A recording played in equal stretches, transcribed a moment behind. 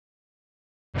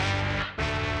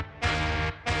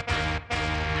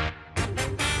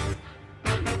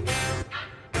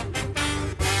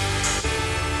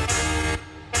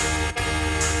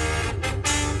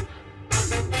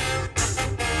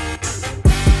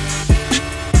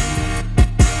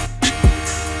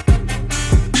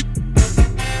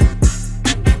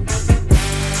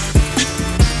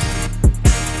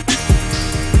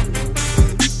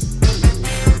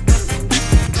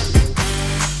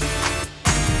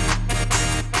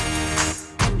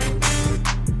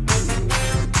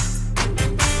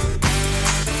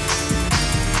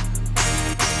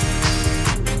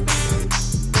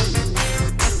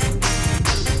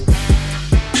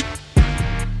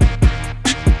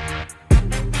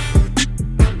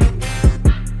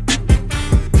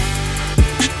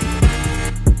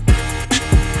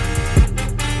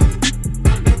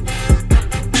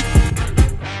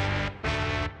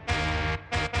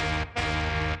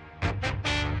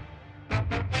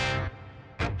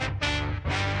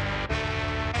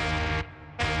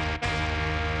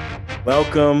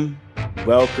Welcome,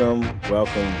 welcome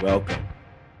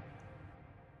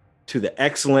to the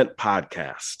Excellent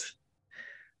Podcast.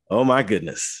 Oh my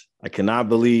goodness. I cannot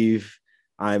believe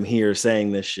I'm here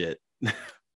saying this shit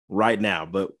right now,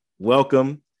 but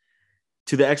welcome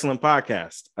to the Excellent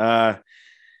Podcast.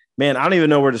 Man, I don't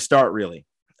even know where to start really.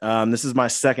 This is my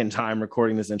second time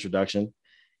recording this introduction.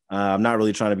 I'm not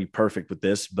really trying to be perfect with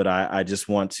this, but I just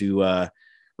want to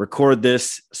record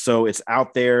this so it's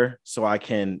out there so I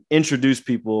can introduce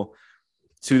people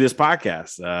to this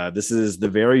podcast. This is the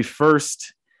very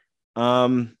first,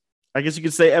 I guess you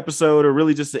could say, episode, or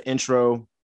really just the intro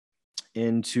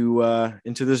into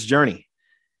this journey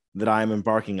that I am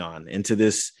embarking on, into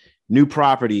this new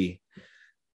property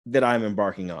that I'm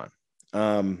embarking on.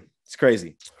 It's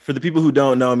crazy. For the people who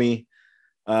don't know me,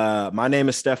 my name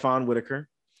is Stefan Whitaker,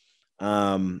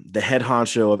 the head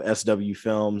honcho of SW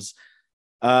Films.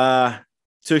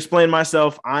 To explain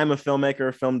myself, I'm a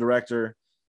filmmaker, film director,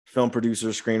 film producer,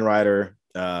 screenwriter,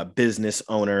 business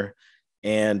owner.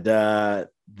 And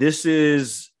this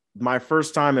is my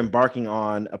first time embarking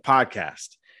on a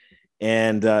podcast.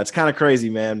 And it's kind of crazy,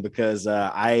 man, because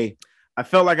I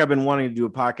felt like I've been wanting to do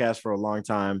a podcast for a long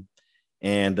time.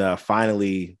 And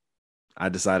finally, I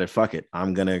decided, fuck it.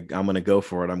 I'm gonna go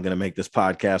for it. I'm gonna make this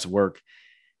podcast work.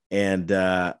 And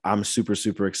I'm super,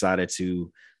 super excited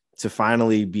to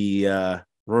finally be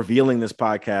revealing this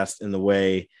podcast in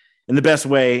the best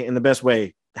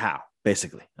way. How,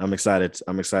 basically, I'm excited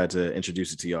to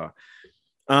introduce it to y'all.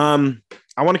 I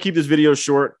want to keep this video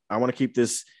short. I want to keep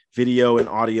this video and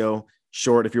audio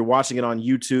short. If you're watching it on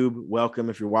YouTube, welcome.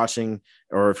 If you're watching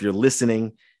or if you're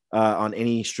listening on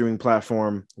any streaming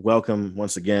platform, welcome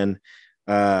once again.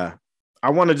 I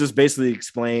want to just basically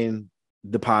explain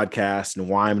the podcast and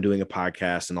why I'm doing a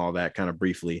podcast and all that kind of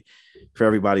briefly for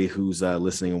everybody who's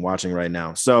listening and watching right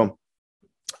now. So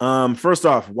first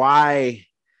off, why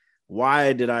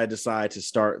did I decide to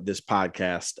start this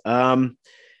podcast?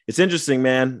 It's interesting,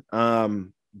 man.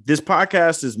 This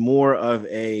podcast is more of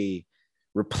a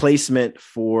replacement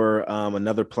for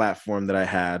another platform that I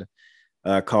had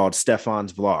called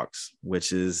Stefan's Vlogs,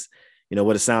 which is,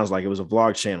 what it sounds like. It was a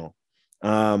vlog channel.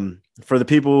 For the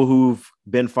people who've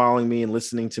been following me and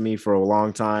listening to me for a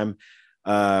long time,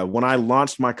 when I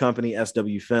launched my company,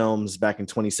 SW Films, back in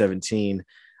 2017,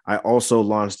 I also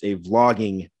launched a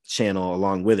vlogging channel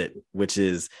along with it, which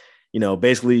is,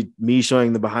 basically me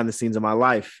showing the behind the scenes of my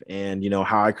life and,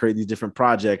 how I create these different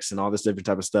projects and all this different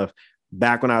type of stuff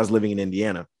back when I was living in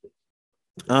Indiana.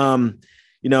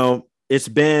 It's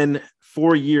been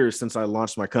 4 years since I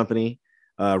launched my company.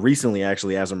 Recently,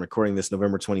 actually, as I'm recording this,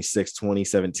 November 26,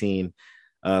 2017,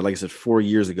 like I said, 4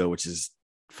 years ago, which is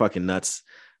fucking nuts.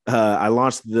 I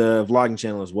launched the vlogging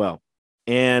channel as well.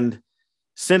 And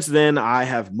since then, I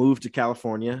have moved to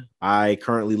California. I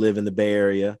currently live in the Bay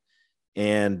Area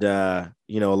and, a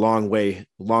long way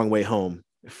home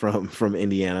from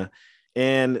Indiana.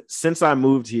 And since I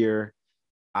moved here,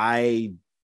 I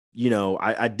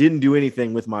didn't do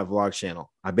anything with my vlog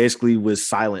channel. I basically was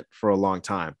silent for a long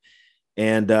time.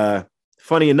 And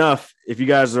funny enough, if you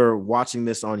guys are watching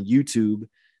this on YouTube,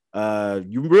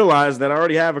 you realize that I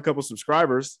already have a couple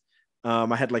subscribers.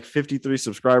 I had like 53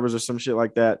 subscribers or some shit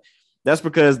like that. That's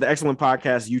because the Excellent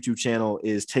Podcast YouTube channel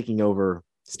is taking over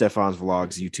Stefan's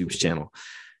Vlogs YouTube's channel.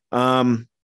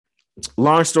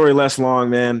 Long story less long,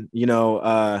 man.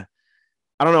 I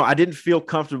don't know. I didn't feel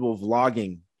comfortable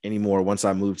vlogging anymore once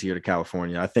I moved here to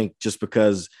California. I think just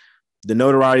because the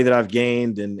notoriety that I've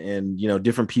gained and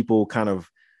different people kind of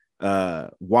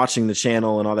watching the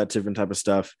channel and all that different type of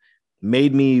stuff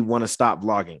made me want to stop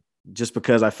vlogging, just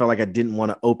because I felt like I didn't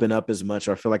want to open up as much,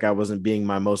 or I feel like I wasn't being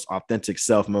my most authentic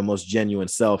self, my most genuine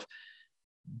self,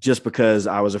 just because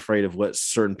I was afraid of what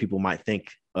certain people might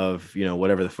think of,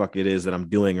 whatever the fuck it is that I'm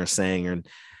doing or saying. And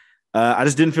I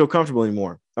just didn't feel comfortable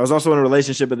anymore. I was also in a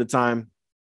relationship at the time.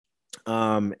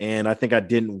 And I think I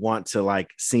didn't want to like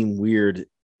seem weird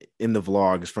in the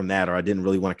vlogs from that, or I didn't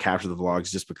really want to capture the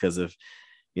vlogs just because of,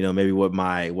 maybe what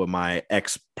my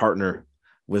ex partner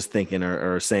was thinking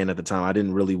or saying at the time. I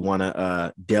didn't really want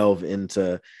to delve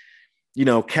into,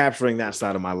 capturing that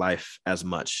side of my life as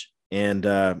much. And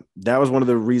that was one of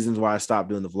the reasons why I stopped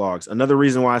doing the vlogs. Another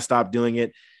reason why I stopped doing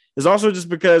it is also just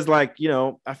because, like,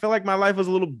 I feel like my life was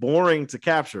a little boring to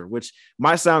capture, which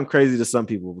might sound crazy to some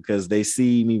people because they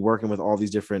see me working with all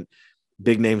these different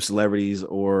big name celebrities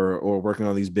or working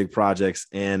on these big projects.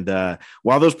 And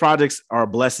while those projects are a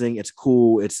blessing, it's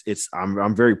cool.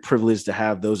 I'm very privileged to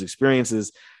have those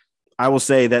experiences. I will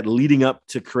say that leading up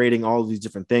to creating all of these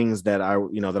different things that I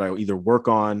either work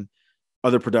on,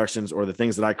 other productions, or the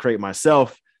things that I create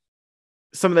myself,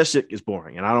 some of that shit is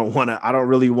boring, and I don't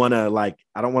really want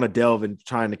to delve in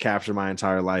trying to capture my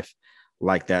entire life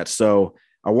like that. So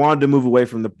I wanted to move away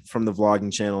from the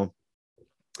vlogging channel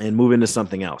and move into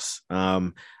something else.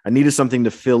 I needed something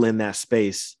to fill in that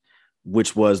space,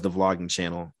 which was the vlogging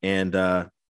channel. And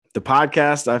the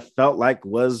podcast, I felt like,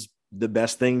 was the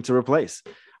best thing to replace.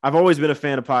 I've always been a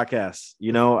fan of podcasts.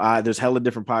 There's hella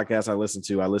different podcasts I listen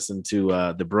to. I listen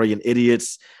to The Brilliant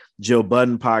Idiots, Joe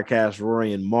Budden podcast,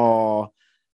 Rory and Maul.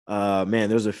 Man,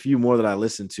 there's a few more that I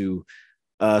listen to.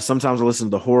 Sometimes I listen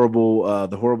to the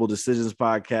Horrible Decisions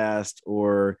podcast,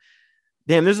 or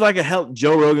there's like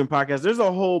Joe Rogan podcast. There's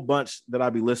a whole bunch that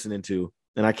I'll be listening to,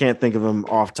 and I can't think of them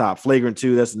off top. Flagrant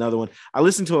 2, that's another one. I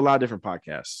listen to a lot of different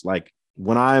podcasts. Like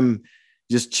when I'm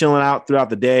just chilling out throughout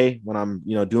the day, when I'm,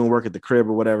 doing work at the crib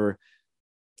or whatever,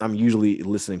 I'm usually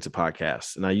listening to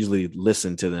podcasts, and I usually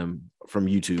listen to them from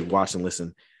YouTube, watch and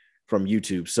listen from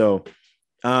YouTube. So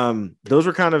those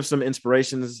were kind of some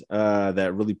inspirations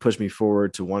that really pushed me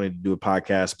forward to wanting to do a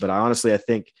podcast. But I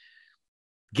think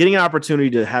getting an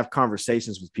opportunity to have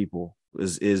conversations with people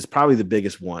is probably the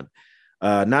biggest one.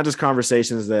 Not just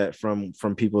conversations that from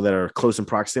people that are close in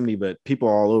proximity, but people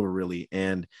all over, really.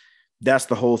 And that's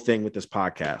the whole thing with this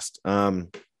podcast.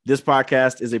 This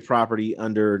podcast is a property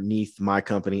underneath my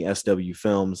company, SW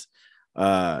Films.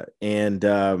 Yeah,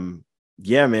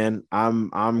 man,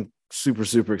 I'm super,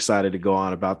 super excited to go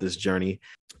on about this journey.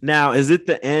 Now, is it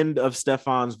the end of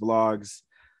Stefan's vlogs?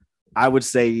 I would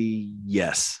say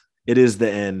yes, it is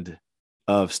the end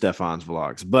of Stefan's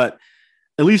vlogs, but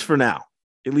at least for now,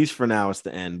 it's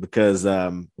the end, because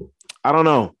I don't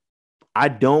know. I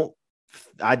don't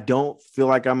feel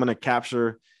like I'm going to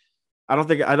capture. I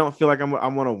don't feel like I'm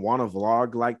going to want to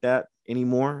vlog like that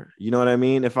anymore. You know what I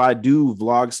mean? If I do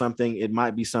vlog something, it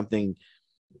might be something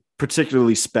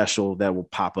particularly special that will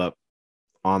pop up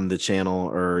on the channel,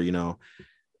 or,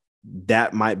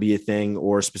 that might be a thing,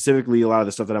 or specifically a lot of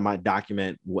the stuff that I might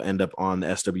document will end up on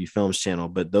the SW Films channel,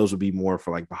 but those would be more for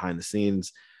like behind the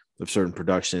scenes of certain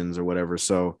productions or whatever.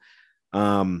 So,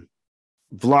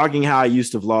 vlogging how I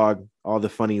used to vlog, all the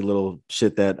funny little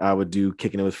shit that I would do,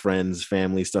 kicking it with friends,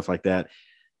 family, stuff like that,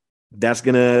 that's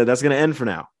gonna end for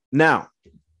now. Now,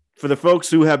 for the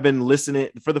folks who have been listening,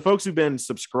 for the folks who've been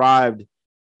subscribed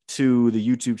to the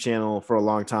YouTube channel for a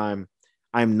long time,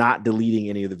 I'm not deleting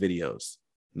any of the videos.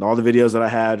 And all the videos that I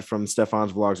had from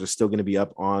Stefan's vlogs are still going to be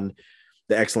up on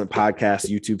the Excellent Podcast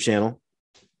YouTube channel.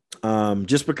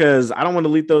 Just because I don't want to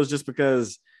delete those, just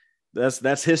because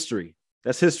that's history.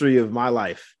 That's history of my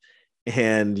life.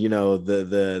 And,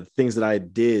 the things that I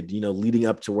did, leading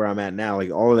up to where I'm at now,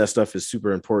 like all of that stuff is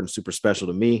super important, super special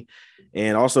to me.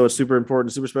 And also it's super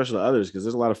important, super special to others, because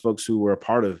there's a lot of folks who were a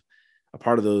part of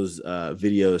those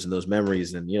videos and those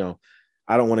memories. And,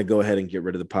 I don't want to go ahead and get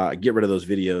rid of those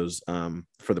videos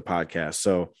for the podcast.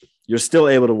 So you're still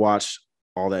able to watch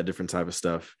all that different type of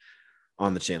stuff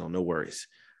on the channel. No worries.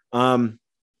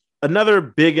 Another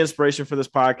big inspiration for this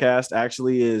podcast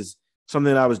actually is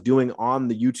something that I was doing on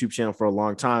the YouTube channel for a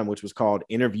long time, which was called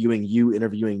Interviewing You,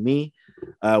 Interviewing Me,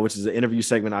 which is an interview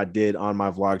segment I did on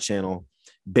my vlog channel,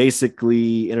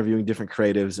 basically interviewing different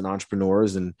creatives and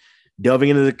entrepreneurs and delving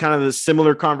into the kind of the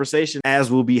similar conversation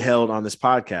as will be held on this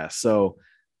podcast. So,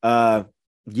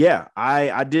 yeah,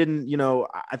 I didn't,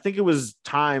 I think it was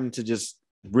time to just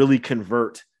really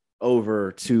convert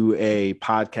over to a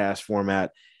podcast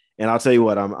format. And I'll tell you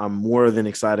what, I'm more than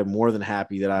excited, more than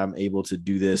happy that I'm able to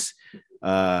do this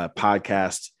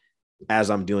podcast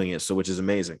as I'm doing it. So, which is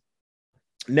amazing.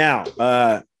 Now,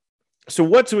 so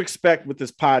what to expect with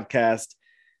this podcast?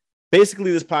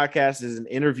 Basically, this podcast is an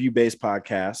interview-based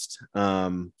podcast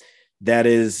that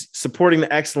is supporting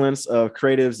the excellence of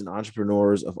creatives and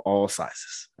entrepreneurs of all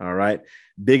sizes. All right,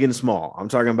 big and small. I'm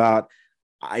talking about,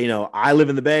 I live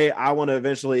in the Bay. I want to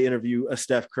eventually interview a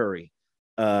Steph Curry,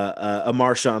 a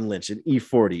Marshawn Lynch, an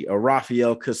E40, a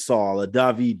Rafael Casal, a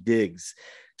David Diggs.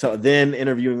 So then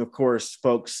interviewing, of course,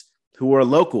 folks who are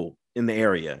local in the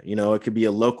area. It could be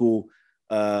a local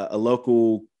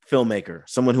filmmaker,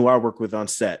 someone who I work with on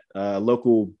set,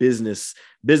 local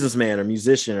businessman or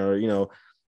musician, or,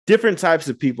 different types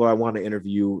of people I want to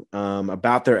interview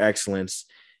about their excellence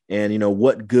and,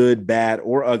 what good, bad,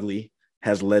 or ugly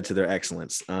has led to their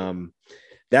excellence.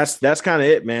 That's kind of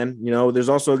it, man. There's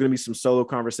also going to be some solo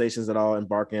conversations that I'll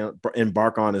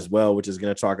embark on as well, which is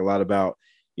going to talk a lot about,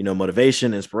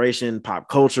 motivation, inspiration, pop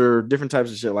culture, different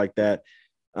types of shit like that.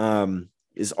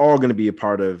 Is all going to be a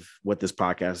part of what this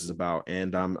podcast is about.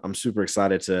 And I'm super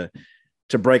excited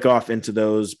to break off into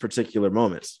those particular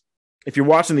moments. If you're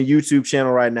watching the YouTube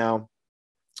channel right now,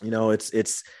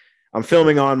 I'm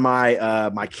filming on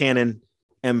my Canon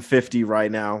M50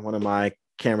 right now, one of my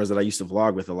cameras that I used to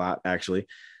vlog with a lot, actually.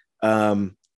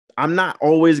 I'm not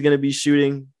always going to be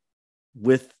shooting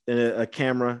with a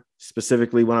camera,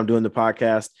 specifically when I'm doing the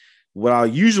podcast. What I'll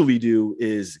usually do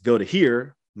is go to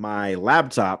here, my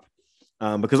laptop,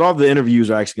 because all the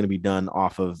interviews are actually going to be done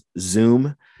off of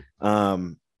Zoom.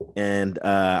 So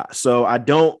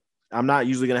I'm not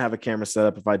usually going to have a camera set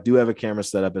up. If I do have a camera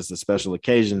set up, it's a special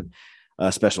occasion,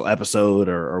 a special episode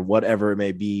or whatever it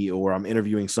may be, or I'm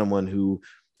interviewing someone who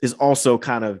is also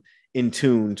kind of in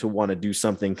tune to want to do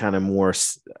something kind of more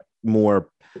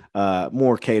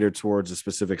catered towards a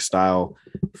specific style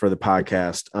for the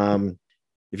podcast.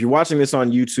 If you're watching this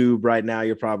on YouTube right now,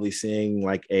 you're probably seeing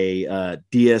like a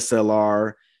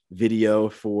DSLR video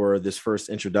for this first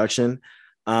introduction.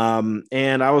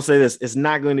 And I will say this, it's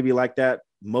not going to be like that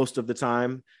most of the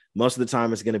time. Most of the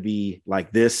time it's going to be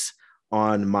like this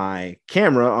on my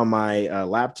camera, on my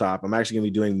laptop. I'm actually going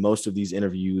to be doing most of these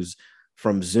interviews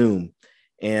from Zoom.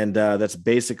 And that's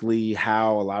basically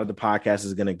how a lot of the podcast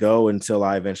is going to go until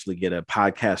I eventually get a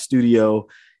podcast studio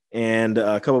and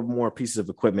a couple more pieces of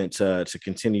equipment to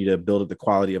continue to build up the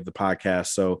quality of the podcast.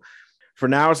 So for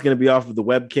now, it's going to be off of the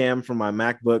webcam from my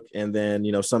MacBook. And then,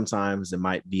 sometimes it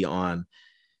might be on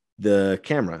the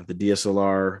camera, the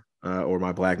DSLR or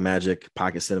my Blackmagic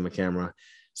Pocket Cinema camera.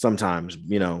 Sometimes,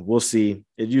 we'll see.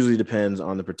 It usually depends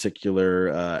on the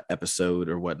particular episode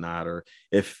or whatnot, or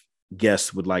if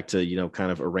guests would like to,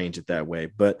 kind of arrange it that way.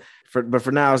 But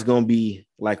for now, it's going to be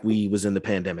like we was in the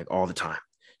pandemic all the time,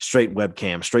 straight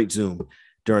webcam, straight Zoom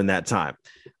during that time.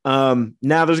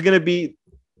 Now there's going to be,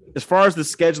 as far as the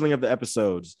scheduling of the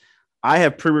episodes, I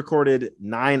have pre-recorded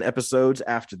 9 episodes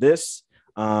after this,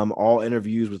 all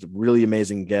interviews with really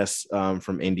amazing guests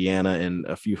from Indiana and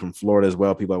a few from Florida as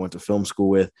well, people I went to film school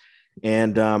with.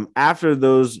 And after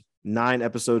those 9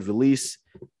 episodes release,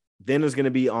 then there's going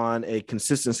to be on a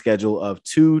consistent schedule of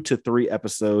 2 to 3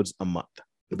 episodes a month.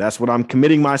 That's what I'm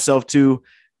committing myself to,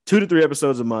 2 to 3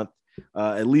 episodes a month,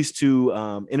 at least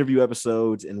 2 interview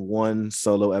episodes and 1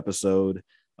 solo episode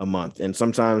a month. And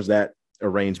sometimes that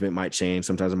arrangement might change.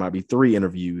 Sometimes it might be 3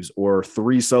 interviews or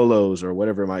 3 solos or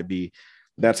whatever it might be.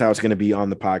 That's how it's going to be on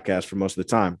the podcast for most of the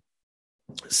time.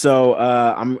 So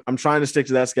I'm trying to stick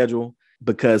to that schedule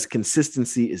because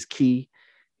consistency is key.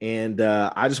 And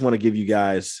I just want to give you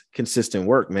guys consistent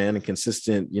work, man, and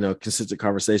consistent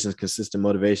conversations, consistent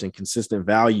motivation, consistent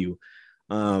value.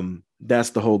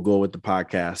 That's the whole goal with the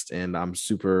podcast. And I'm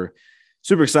super,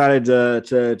 super excited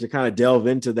to kind of delve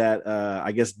into that.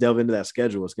 Delve into that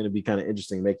schedule. It's going to be kind of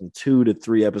interesting making 2 to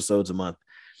 3 episodes a month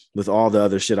with all the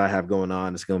other shit I have going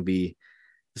on. It's going to be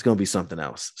something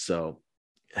else. So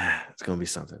it's going to be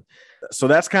something. So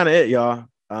that's kind of it, y'all.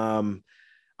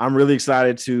 I'm really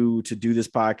excited to do this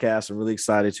podcast. I'm really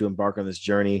excited to embark on this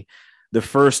journey. The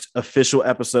first official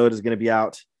episode is going to be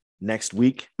out next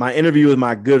week. My interview with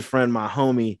my good friend, my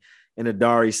homie,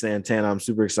 Adari Santana. I'm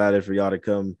super excited for y'all to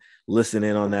come listen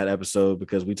in on that episode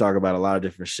because we talk about a lot of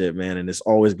different shit, man. And it's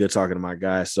always good talking to my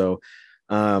guy. So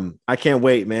I can't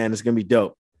wait, man. It's going to be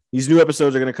dope. These new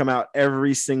episodes are going to come out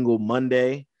every single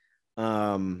Monday.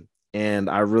 And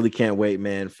I really can't wait,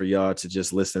 man, for y'all to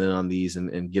just listen in on these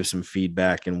and give some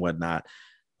feedback and whatnot.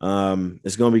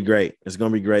 It's going to be great. It's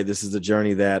going to be great. This is a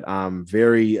journey that I'm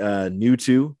very new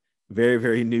to, very,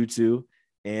 very new to.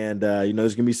 And, there's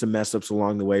going to be some mess ups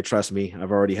along the way. Trust me,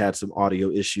 I've already had some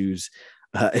audio issues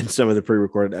in some of the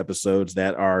pre-recorded episodes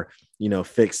that are,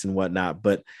 fixed and whatnot.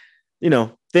 But,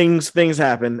 things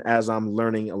happen as I'm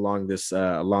learning along this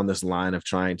line of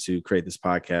trying to create this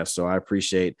podcast. So I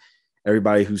appreciate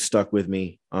everybody who's stuck with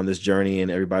me on this journey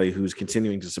and everybody who's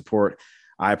continuing to support.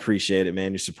 I appreciate it,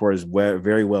 man. Your support is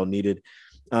very well needed.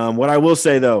 What I will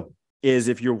say, though, is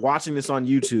if you're watching this on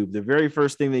YouTube, the very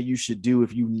first thing that you should do,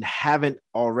 if you haven't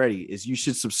already, is you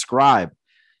should subscribe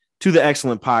to the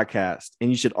Excellent Podcast. And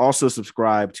you should also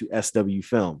subscribe to SW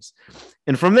Films.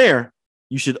 And from there,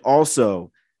 you should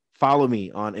also follow me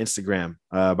on Instagram.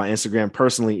 My Instagram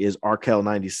personally is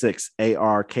Arkel96,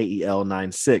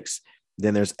 ARKEL96.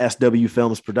 Then there's SW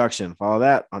Films Production. Follow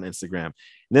that on Instagram. And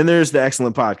then there's the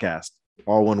Excellent Podcast,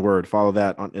 all one word. Follow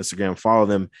that on Instagram. Follow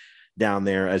them down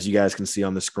there, as you guys can see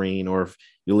on the screen, or if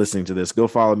you're listening to this, go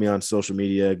follow me on social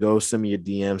media. Go send me a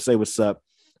DM. Say what's up.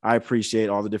 I appreciate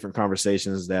all the different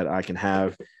conversations that I can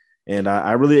have. And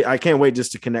I can't wait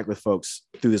just to connect with folks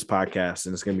through this podcast,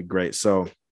 and it's going to be great. So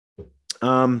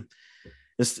to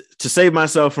save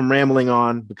myself from rambling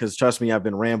on, because trust me, I've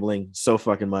been rambling so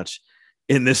fucking much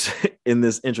in this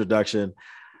introduction.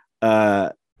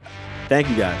 Thank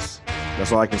you guys.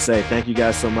 That's all I can say. Thank you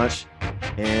guys so much.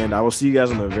 And I will see you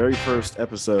guys on the very first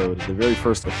episode, the very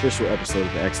first official episode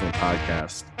of the Excellent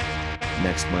Podcast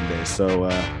next Monday. So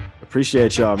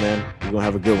Appreciate y'all, man. We're going to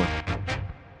have a good one.